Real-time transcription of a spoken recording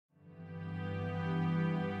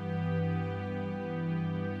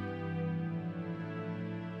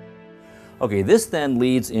Okay, this then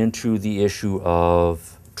leads into the issue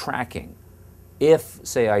of tracking. If,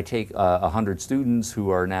 say, I take 100 students who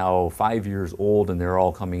are now 5 years old and they're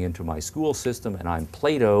all coming into my school system and I'm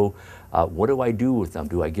Plato, what do I do with them?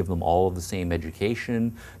 Do I give them all of the same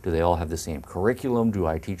education? Do they all have the same curriculum? Do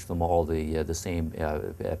I teach them all the same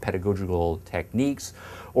pedagogical techniques?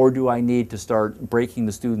 Or do I need to start breaking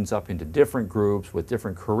the students up into different groups with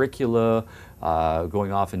different curricula,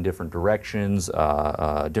 going off in different directions,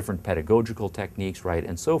 different pedagogical techniques, right,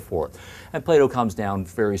 and so forth? And Plato comes down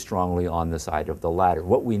very strongly on the side of the latter.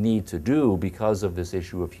 What we need to do, because of this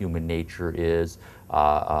issue of human nature, is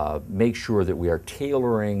make sure that we are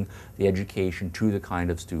tailoring the education to the kind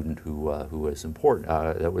of student who is important,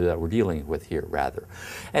 that we're dealing with here, rather.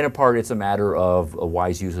 And in part, it's a matter of a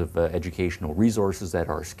wise use of educational resources that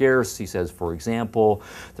are scarce. He says, for example,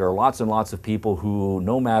 there are lots and lots of people who,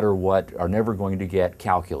 no matter what, are never going to get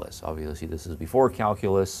calculus. Obviously, this is before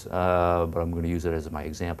calculus, but I'm going to use it as my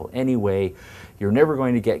example anyway. You're never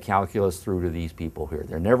going to get calculus through to these people here.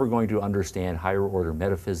 They're never going to understand higher order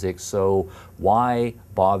metaphysics, so why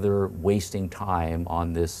bother wasting time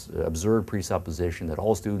on this absurd presupposition that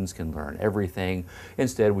all students can learn everything?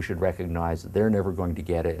 Instead, we should recognize that they're never going to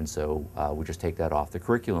get it, and so we just take that off the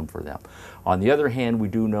curriculum for them. On the other hand, we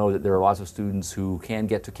do know that there are lots of students who can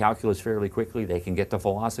get to calculus fairly quickly. They can get to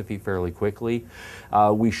philosophy fairly quickly.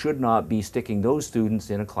 We should not be sticking those students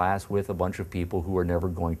in a class with a bunch of people who are never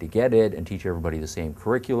going to get it and teach everybody the same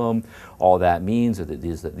curriculum. All that means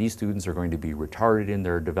is that these students are going to be retarded in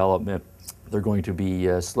their development. They're going to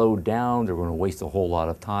be slowed down. They're going to waste a whole lot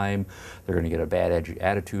of time. They're going to get a bad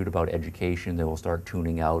attitude about education. They will start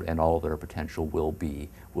tuning out, and all of their potential will be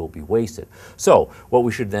wasted. So what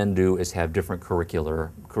we should then do is have different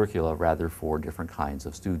curricula rather for different kinds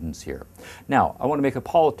of students here. Now, I want to make a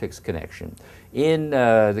politics connection. In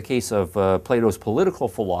the case of Plato's political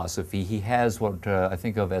philosophy, he has what I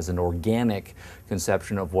think of as an organic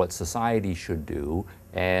conception of what society should do.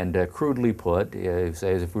 And crudely put, he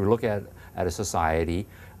says if we look at a society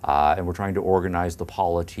and we're trying to organize the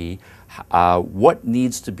polity, what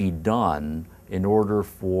needs to be done in order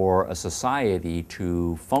for a society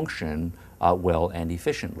to function well and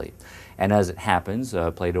efficiently? And as it happens,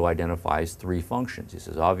 Plato identifies three functions. He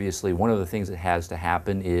says, obviously, one of the things that has to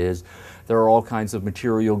happen is there are all kinds of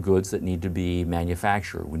material goods that need to be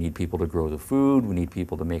manufactured. We need people to grow the food. We need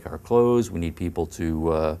people to make our clothes. We need people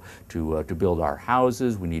to build our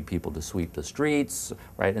houses. We need people to sweep the streets,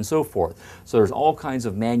 right, and so forth. So there's all kinds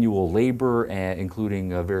of manual labor, including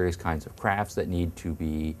various kinds of crafts that need to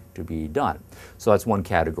be done. So that's one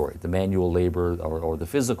category, the manual labor or the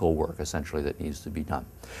physical work, essentially, that needs to be done.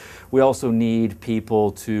 We also need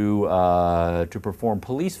people to perform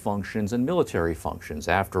police functions and military functions.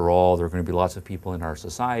 After all, there are going to be lots of people in our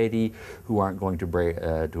society who aren't going to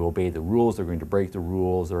obey the rules. They're going to break the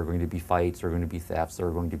rules. There are going to be fights. There are going to be thefts. There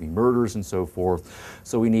are going to be murders and so forth.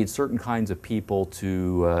 So we need certain kinds of people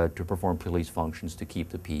to perform police functions to keep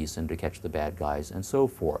the peace and to catch the bad guys and so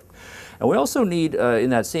forth. And we also need, in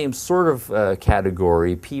that same sort of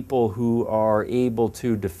category, people who are able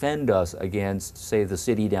to defend us against, say, the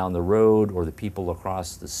city down the road or the people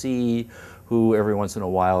across the sea, who every once in a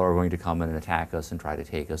while are going to come and attack us and try to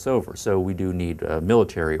take us over. So we do need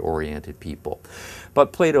military-oriented people.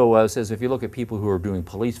 But Plato says if you look at people who are doing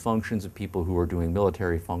police functions and people who are doing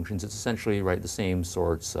military functions, it's essentially the same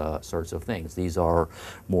sorts of things. These are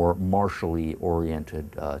more martially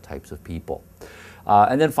oriented types of people.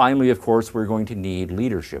 And then finally, of course, we're going to need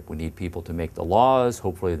leadership. We need people to make the laws.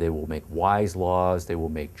 Hopefully they will make wise laws. They will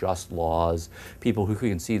make just laws. People who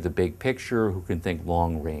can see the big picture, who can think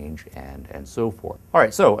long range, and so forth. All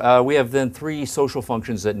right, so we have then three social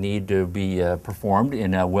functions that need to be performed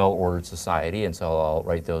in a well-ordered society, and so I'll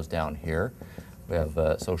write those down here. We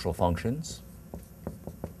have social functions.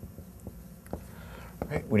 All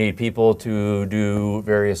right, we need people to do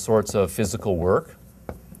various sorts of physical work.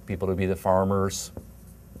 People to be the farmers,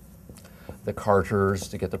 the carters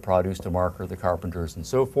to get the produce to market, the carpenters, and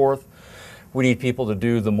so forth. We need people to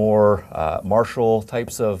do the more martial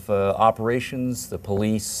types of operations, the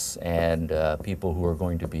police, and people who are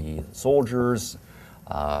going to be soldiers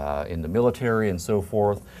in the military and so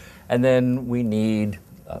forth. And then we need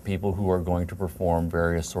people who are going to perform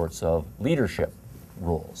various sorts of leadership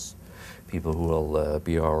roles. People who will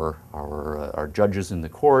be our judges in the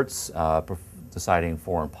courts, deciding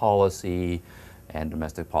foreign policy and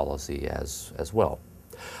domestic policy as well.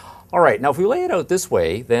 All right, now if we lay it out this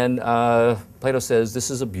way, then Plato says this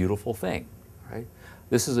is a beautiful thing, right?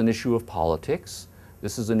 This is an issue of politics,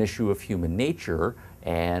 this is an issue of human nature,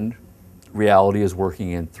 and reality is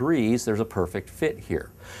working in threes, there's a perfect fit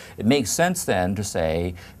here. It makes sense then to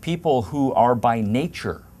say people who are by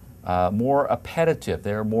nature more appetitive,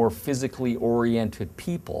 they're more physically oriented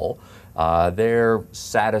people, they're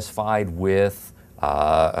satisfied with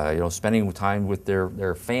spending time with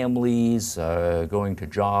their families, going to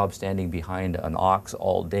jobs, standing behind an ox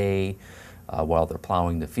all day, while they're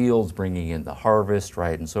plowing the fields, bringing in the harvest,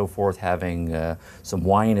 right, and so forth, having some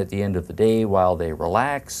wine at the end of the day while they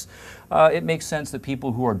relax. It makes sense that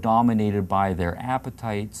people who are dominated by their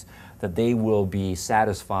appetites, that they will be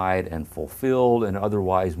satisfied and fulfilled and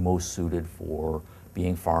otherwise most suited for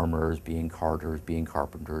being farmers, being carters, being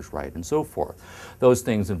carpenters, right, and so forth. Those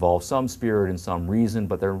things involve some spirit and some reason,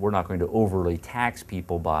 but we're not going to overly tax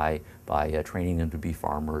people by training them to be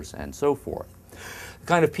farmers and so forth. The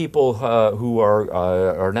kind of people who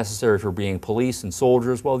are necessary for being police and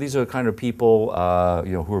soldiers, well, these are the kind of people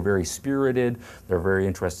who are very spirited. They're very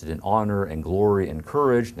interested in honor and glory and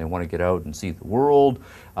courage. They want to get out and see the world.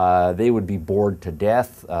 They would be bored to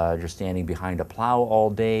death just standing behind a plow all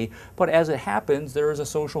day. But as it happens, there is a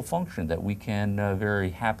social function that we can very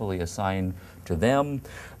happily assign to them.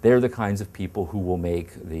 They're the kinds of people who will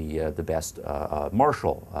make the best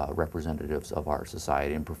martial representatives of our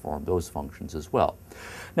society and perform those functions as well.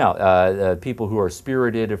 Now, people who are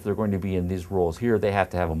spirited, if they're going to be in these roles here, they have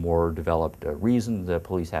to have a more developed reason. The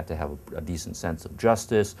police have to have a decent sense of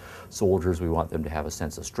justice. Soldiers, we want them to have a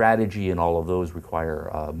sense of strategy, and all of those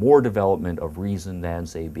require more development of reason than,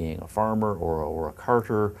 say, being a farmer or a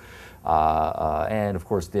carter. And of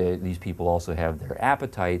course, these people also have their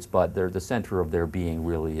appetites, but the center of their being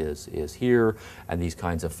really is here, and these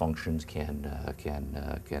kinds of functions can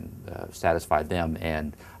satisfy them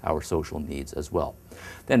and our social needs as well.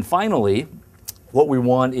 Then finally, what we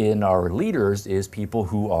want in our leaders is people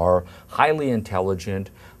who are highly intelligent,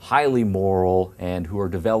 highly moral, and who are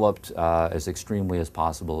developed as extremely as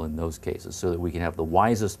possible in those cases, so that we can have the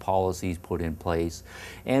wisest policies put in place.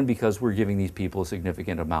 And because we're giving these people a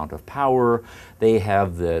significant amount of power, they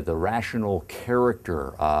have the rational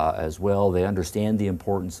character as well. They understand the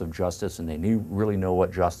importance of justice, and they really know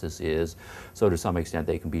what justice is. So to some extent,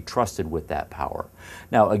 they can be trusted with that power.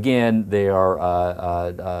 Now, again, they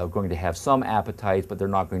are going to have some appetites, but they're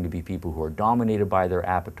not going to be people who are dominated by their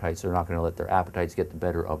appetites. They're not going to let their appetites get the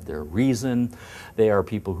better of their reason. They are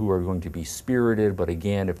people who are going to be spirited, but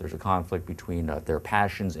again, if there's a conflict between their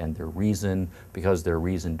passions and their reason, because their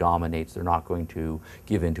reason dominates, they're not going to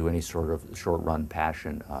give into any sort of short-run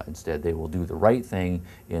passion. Instead, they will do the right thing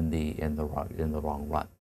in the wrong run.